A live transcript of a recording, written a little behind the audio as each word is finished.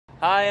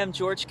Hi, I'm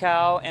George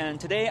Cow, and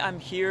today I'm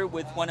here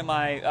with one of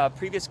my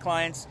previous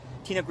clients,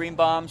 Tina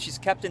Greenbaum. She's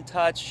kept in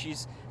touch.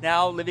 She's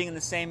now living in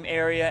the same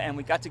area, and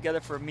we got together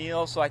for a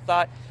meal. So I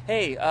thought,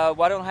 hey,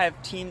 why don't I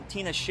have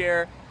Tina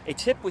share a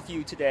tip with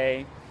you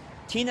today?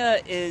 Tina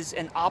is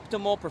an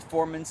optimal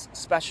performance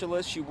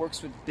specialist. She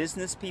works with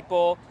business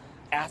people,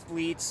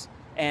 athletes,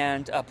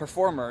 and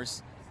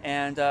performers.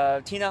 And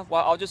Tina,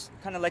 well, I'll just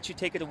kind of let you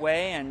take it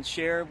away and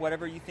share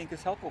whatever you think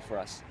is helpful for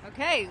us.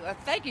 Okay, well,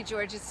 thank you,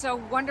 George. It's so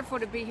wonderful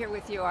to be here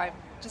with you. I'm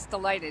just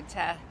delighted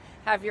to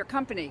have your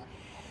company.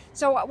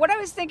 So what I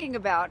was thinking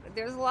about,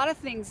 there's a lot of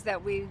things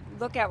that we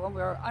look at when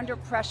we're under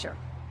pressure.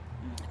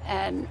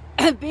 And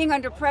being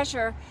under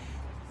pressure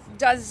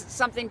does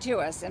something to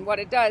us. And what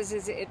it does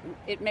is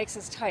it makes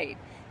us tight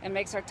and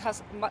makes our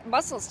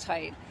muscles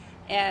tight.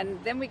 And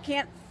then we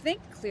can't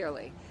think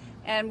clearly.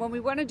 And when we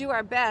want to do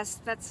our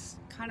best, that's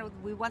kind of,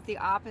 we want the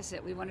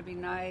opposite. We want to be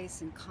nice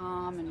and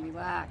calm and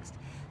relaxed.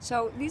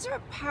 So these are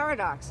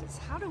paradoxes.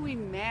 How do we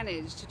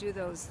manage to do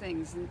those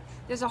things? And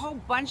there's a whole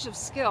bunch of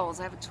skills.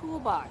 I have a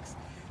toolbox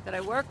that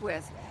I work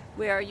with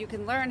where you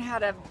can learn how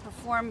to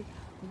perform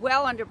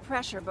well under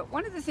pressure. But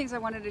one of the things I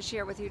wanted to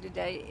share with you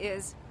today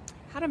is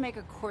how to make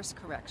a course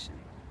correction.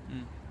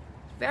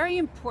 Very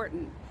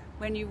important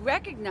when you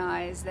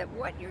recognize that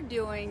what you're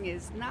doing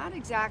is not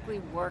exactly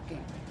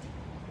working.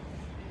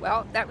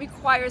 Well, that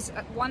requires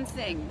one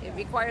thing. It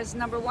requires,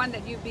 number one,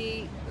 that you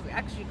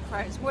actually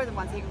requires more than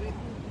one thing.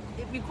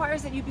 It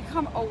requires that you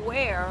become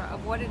aware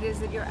of what it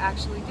is that you're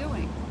actually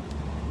doing.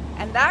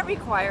 And that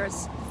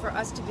requires for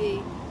us to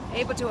be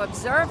able to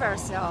observe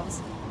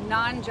ourselves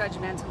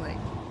non-judgmentally.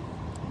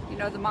 You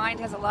know, the mind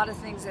has a lot of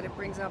things that it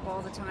brings up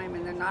all the time,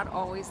 and they're not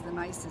always the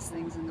nicest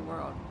things in the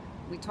world.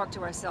 We talk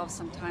to ourselves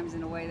sometimes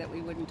in a way that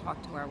we wouldn't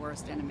talk to our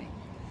worst enemy.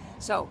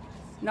 So,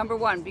 number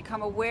one,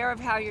 become aware of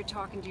how you're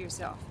talking to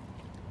yourself.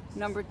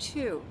 Number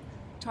two,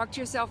 talk to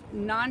yourself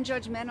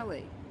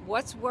non-judgmentally.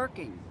 What's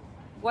working?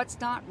 What's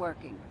not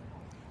working?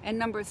 And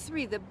number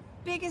three, the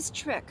biggest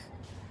trick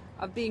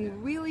of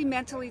being really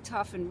mentally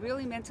tough and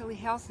really mentally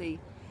healthy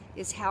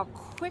is how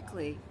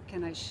quickly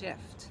can I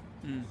shift?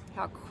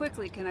 How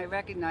quickly can I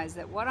recognize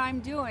that what I'm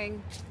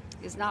doing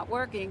is not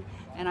working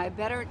and I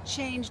better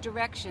change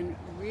direction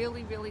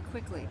really, really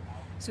quickly.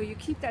 So you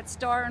keep that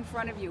star in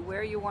front of you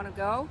where you want to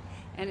go.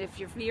 And if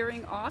you're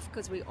veering off,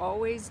 because we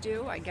always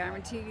do, I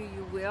guarantee you,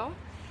 you will,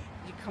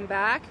 you come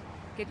back,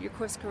 get your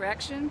course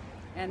correction,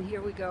 and here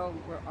we go,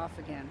 we're off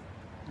again.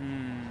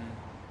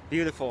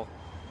 Beautiful.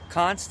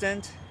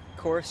 Constant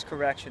course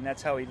correction.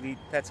 That's how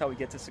we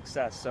get to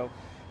success. So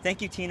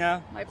thank you,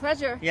 Tina. My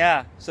pleasure.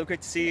 Yeah, so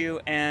great to see you.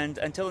 And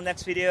until the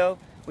next video,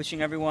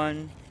 wishing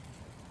everyone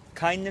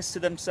kindness to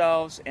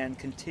themselves and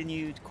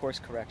continued course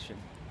correction.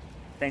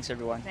 Thanks,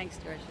 everyone. Thanks,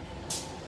 George.